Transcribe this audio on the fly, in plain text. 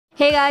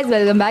Hey guys,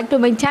 welcome back to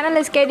my channel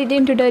SK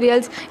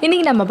Tutorials.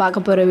 இன்னைக்கு நம்ம பார்க்க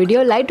போற வீடியோ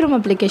Lightroom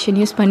application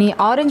யூஸ் பண்ணி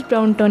orange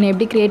brown tone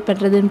எப்படி கிரியேட்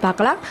பண்றதுன்னு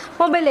பார்க்கலாம்.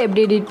 மொபைல்ல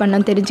எப்படி எடிட்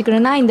பண்ணனும்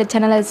தெரிஞ்சுக்கணும்னா இந்த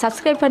சேனலை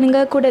சப்ஸ்கிரைப்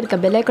பண்ணுங்க, கூட இருக்க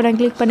பெல் ஐகானை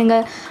கிளிக் பண்ணுங்க.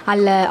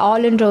 அல்ல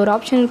ஆல் என்ற ஒரு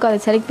ஆப்ஷன் இருக்கு, அதை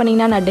செலக்ட்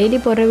பண்ணீங்கன்னா நான் டெய்லி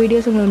போடுற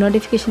வீடியோஸ் உங்களுக்கு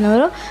நோட்டிஃபிகேஷன்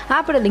வரும்.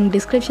 ஆப்போட லிங்க்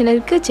டிஸ்கிரிப்ஷன்ல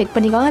இருக்கு, செக்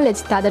பண்ணிக்கோங்க.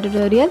 Let's start the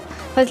tutorial.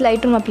 First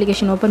Lightroom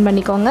application open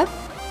பண்ணிக்கோங்க.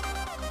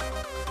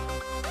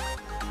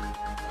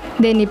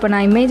 தென் இப்போ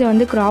நான் இமேஜை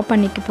வந்து crop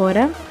பண்ணிக்க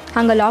போறேன்.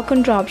 அங்கே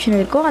லாக்ன்ற ஆப்ஷன்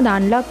இருக்கும், அதை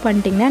அன்லாக்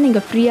பண்ணிட்டீங்கன்னா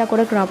நீங்கள் ஃப்ரீயாக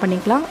கூட க்ராப்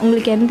பண்ணிக்கலாம்.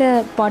 உங்களுக்கு எந்த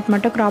பார்ட்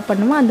மட்டும் க்ராப்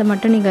பண்ணணுமோ அந்த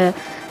மட்டும் நீங்கள்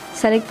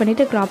செலக்ட்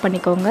பண்ணிவிட்டு க்ராப்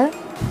பண்ணிக்கோங்க.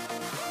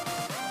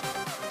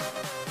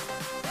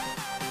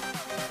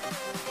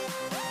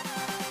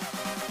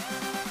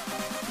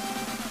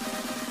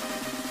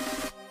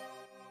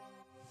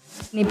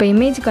 இப்போ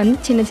இமேஜுக்கு வந்து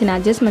சின்ன சின்ன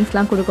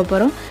அட்ஜஸ்ட்மெண்ட்ஸ்லாம் கொடுக்க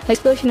போகிறோம்.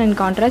 எக்ஸ்ப்ளோஷன் அண்ட்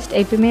கான்ட்ராஸ்ட்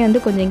எப்பயுமே வந்து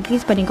கொஞ்சம்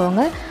இன்க்ரீஸ்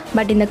பண்ணிக்கோங்க.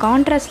 பட் இந்த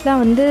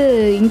கான்ட்ராஸ்ட்லாம் வந்து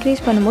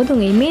இன்க்ரீஸ் பண்ணும்போது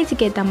உங்கள்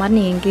இமேஜுக்கு ஏற்ற மாதிரி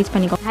நீங்கள் இன்க்ரீஸ்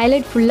பண்ணிக்கோங்க.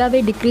 ஹைலைட்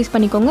ஃபுல்லாகவே டிக்ரீஸ்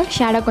பண்ணிக்கோங்க,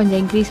 ஷேடோ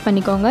கொஞ்சம் இன்க்ரீஸ்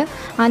பண்ணிக்கோங்க,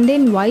 and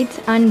then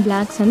whites and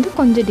blocks வந்து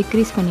கொஞ்சம்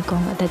டிக்ரீஸ்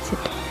பண்ணிக்கோங்க. That's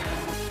it.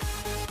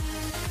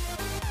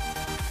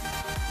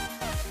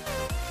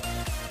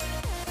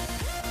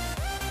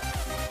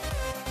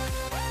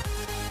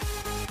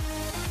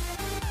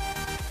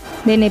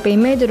 தென் இப்போ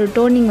இமேஜ் ஒரு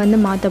டோனிங் வந்து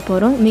மாற்ற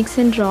போகிறோம்.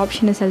 மிக்ஸ்ன்ற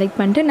ஆப்ஷனை செலக்ட்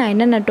பண்ணிட்டு நான்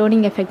என்னென்ன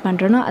டோனிங் எஃபெக்ட்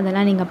பண்ணுறேனோ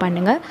அதெல்லாம் நீங்கள்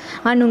பண்ணுங்கள்.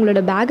 அண்ட்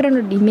உங்களோட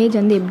பேக்ரவுண்ட் இமேஜ்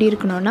வந்து எப்படி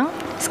இருக்கணும்னா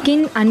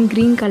ஸ்கின் அண்ட்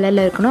க்ரீன்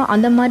கலரில் இருக்கணும்.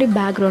 அந்த மாதிரி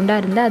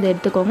பேக்ரவுண்டாக இருந்தால் அதை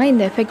எடுத்துக்கோங்க.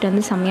 இந்த எஃபெக்ட்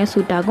வந்து செம்மையாக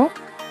சூட் ஆகும்.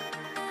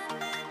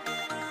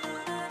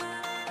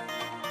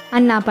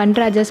 அண்ட் நான்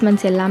பண்ணுற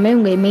அட்ஜஸ்ட்மெண்ட்ஸ் எல்லாமே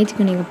உங்கள்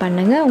இமேஜுக்கு நீங்கள்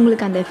பண்ணுங்கள்,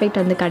 உங்களுக்கு அந்த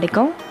எஃபெக்ட் வந்து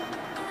கிடைக்கும்.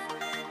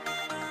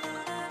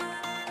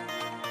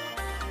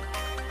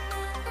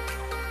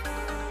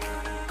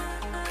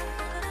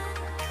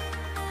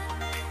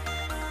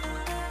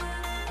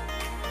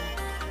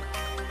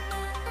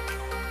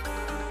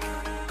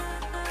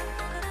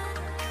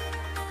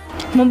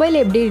 மொபைல்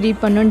எப்படி எடிட்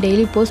பண்ணணும்னு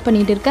டெய்லி போஸ்ட்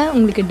பண்ணிகிட்டு இருக்கேன்.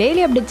 உங்களுக்கு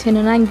டெய்லி அப்டேட்ஸ்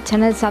வேணும்னா இந்த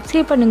சேனல்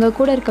சப்ஸ்கிரைப் பண்ணுங்கள்,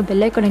 கூட இருக்க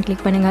பெல் ஐகானை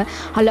கிளிக் பண்ணுங்கள்.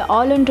 அதில்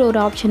ஆல்ன்ற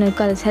ஒரு ஆப்ஷன்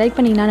இருக்குது, அதை செலக்ட்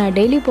பண்ணிங்கன்னா நான்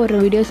டெய்லி போடுற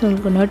வீடியோஸ்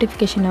உங்களுக்கு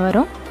நோட்டிஃபிகேஷன்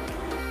வரும்.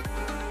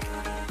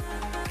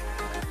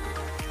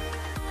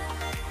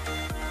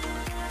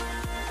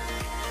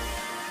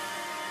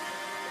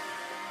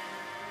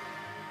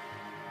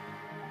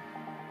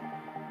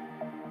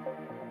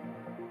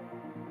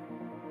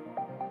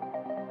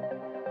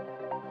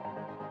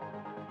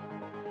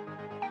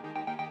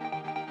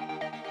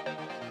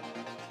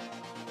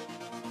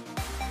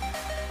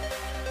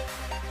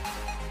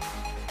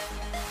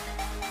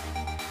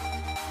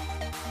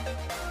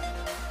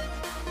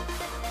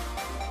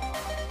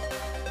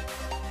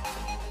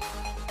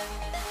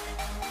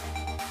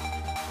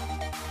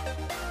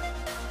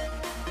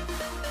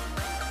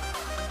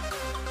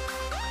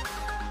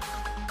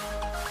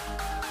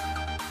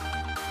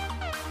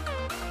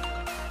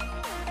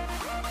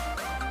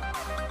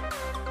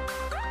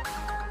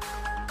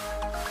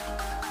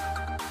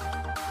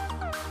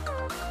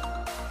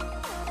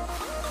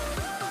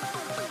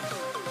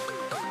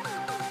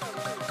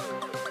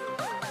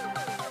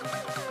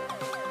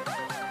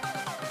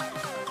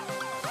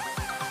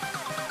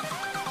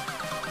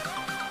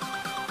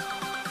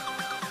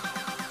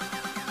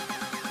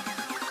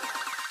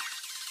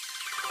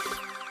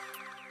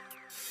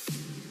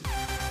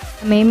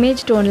 நம்ம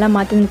இமேஜ் டோன்லாம்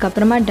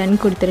மாற்றினதுக்கப்புறமா டன்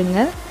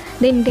கொடுத்துருங்க.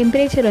 தென்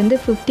டெம்பரேச்சர் வந்து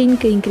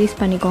 15க்கு இன்க்ரீஸ்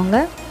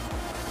பண்ணிக்கோங்க.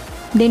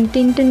 தென்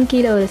டின்ட்டுன்னு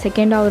கீழே ஒரு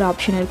செகண்டாக ஒரு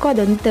ஆப்ஷன் இருக்கும்,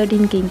 அது வந்து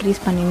 13க்கு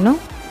இன்க்ரீஸ் பண்ணிடணும்.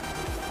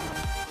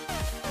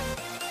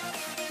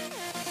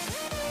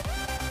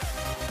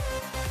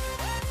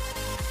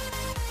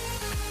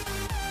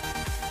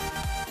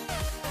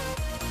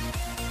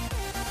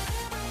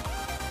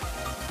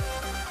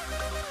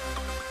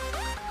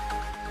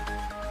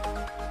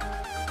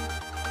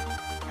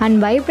 அண்ட்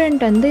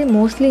வைப்ரண்ட் வந்து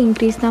மோஸ்ட்லி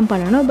இன்க்ரீஸ் தான்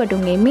பண்ணணும், பட்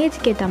உங்கள்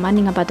இமேஜுக்கு ஏற்ற மாதிரி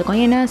நீங்கள்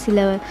பார்த்துக்கோங்க. ஏன்னா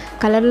சில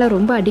கலரில்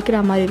ரொம்ப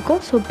அடிக்கிற மாதிரி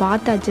இருக்கும், ஸோ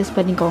பார்த்து அட்ஜஸ்ட்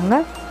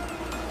பண்ணிக்கோங்க.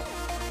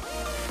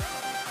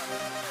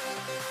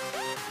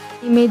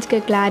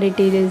 இமேஜ்க்கு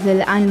clarity,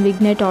 result and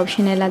vignette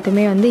option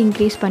எல்லாத்தையுமே வந்து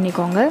இன்க்ரீஸ்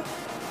பண்ணிக்கோங்க.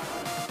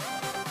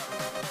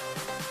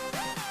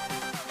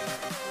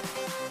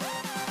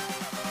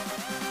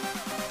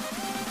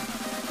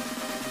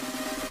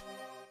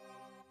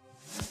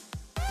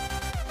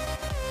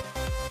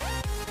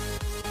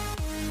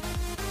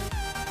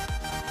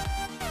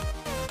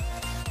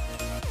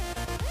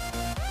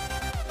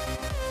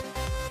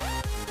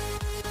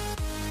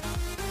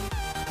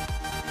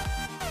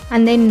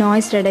 And then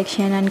noise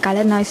reduction and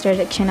colour noise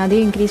reduction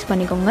அதையும் இன்க்ரீஸ்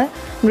பண்ணிக்கோங்க.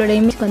 உங்களோட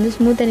இமேஜ்க்கு வந்து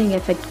ஸ்மூத்தனிங்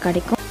எஃபெக்ட்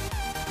கிடைக்கும்.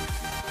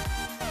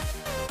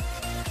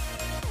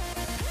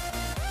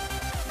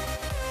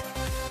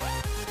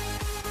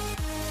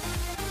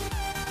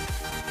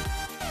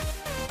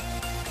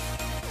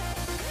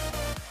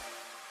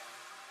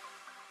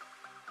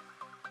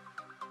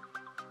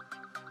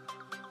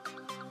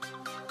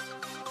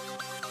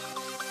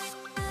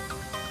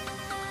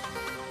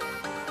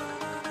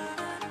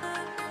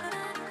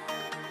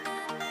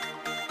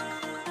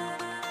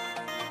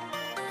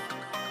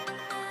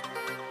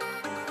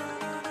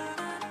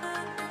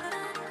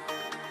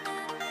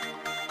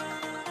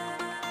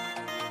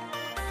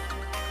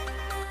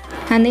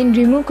 And then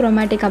remove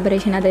chromatic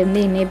aberration அதை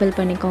வந்து எனேபிள்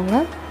பண்ணிக்கோங்க.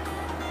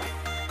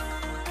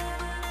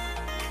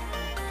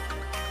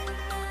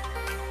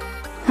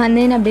 அண்ட்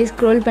தென் அப்படியே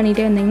ஸ்க்ரோல்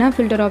பண்ணிகிட்டே வந்தீங்கன்னா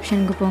ஃபில்டர்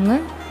ஆப்ஷனுக்கு போங்க.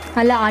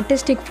 அதில்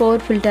ஆர்டிஸ்டிக்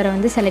 4 ஃபில்டரை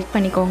வந்து செலக்ட்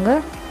பண்ணிக்கோங்க.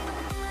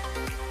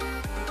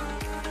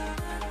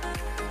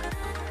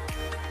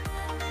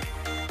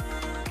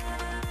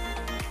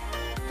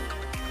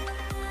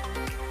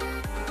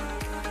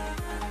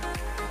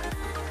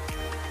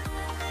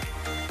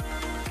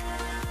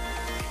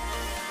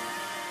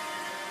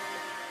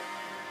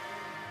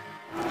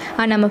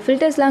 நம்ம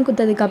ஃபில்டர்ஸ்லாம்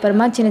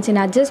கொடுத்ததுக்கப்புறமா சின்ன சின்ன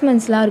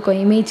அட்ஜஸ்ட்மெண்ட்ஸ்லாம்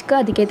இருக்கும் இமேஜ்க்கு,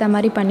 அதுக்கேற்ற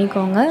மாதிரி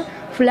பண்ணிக்கோங்க.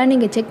 ஃபுல்லாக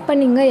நீங்கள் செக்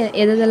பண்ணிங்க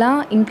எதெல்லாம்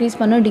இன்க்ரீஸ்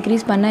பண்ணோம்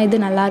டிக்ரீஸ் பண்ணால் இது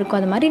நல்லாயிருக்கும்.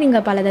 அது மாதிரி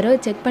நீங்கள் பல தடவை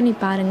செக் பண்ணி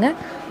பாருங்கள்,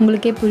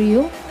 உங்களுக்கே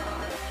புரியும்.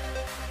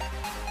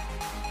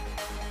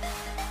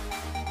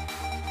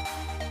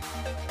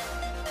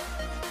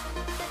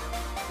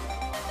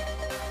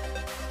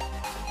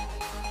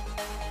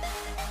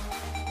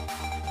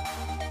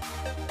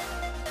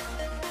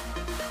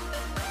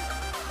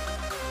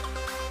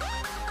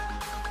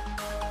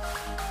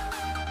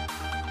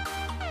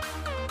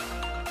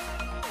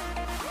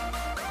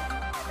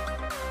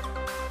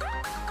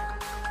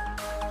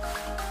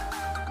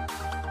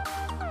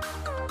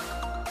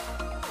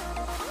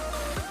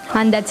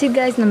 அண்ட் தட்ஸ் இட்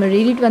கைஸ், நம்ம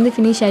எடிட் வந்து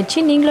ஃபினிஷ் ஆயிடுச்சு.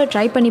 நீங்களும்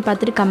ட்ரை பண்ணி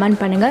பார்த்துட்டு கமெண்ட்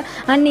பண்ணுங்கள்.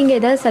 அண்ட் நீங்கள்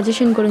ஏதாவது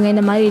சஜஷன் கொடுங்க,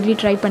 இந்த மாதிரி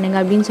எடிட் ட்ரை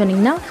பண்ணுங்கள் அப்படின்னு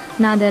சொன்னிங்கன்னா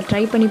நான் அதை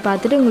ட்ரை பண்ணி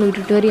பார்த்துட்டு உங்களுக்கு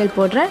டுட்டோரியல்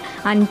போடுறேன்.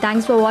 அண்ட்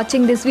தேங்க்ஸ் ஃபார்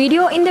வாட்சிங் திஸ்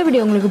வீடியோ. இந்த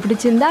வீடியோ உங்களுக்கு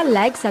பிடிச்சிருந்தா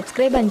like,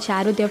 subscribe and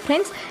share with your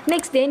friends.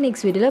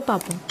 Next வீடியோவில்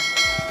பார்ப்போம்.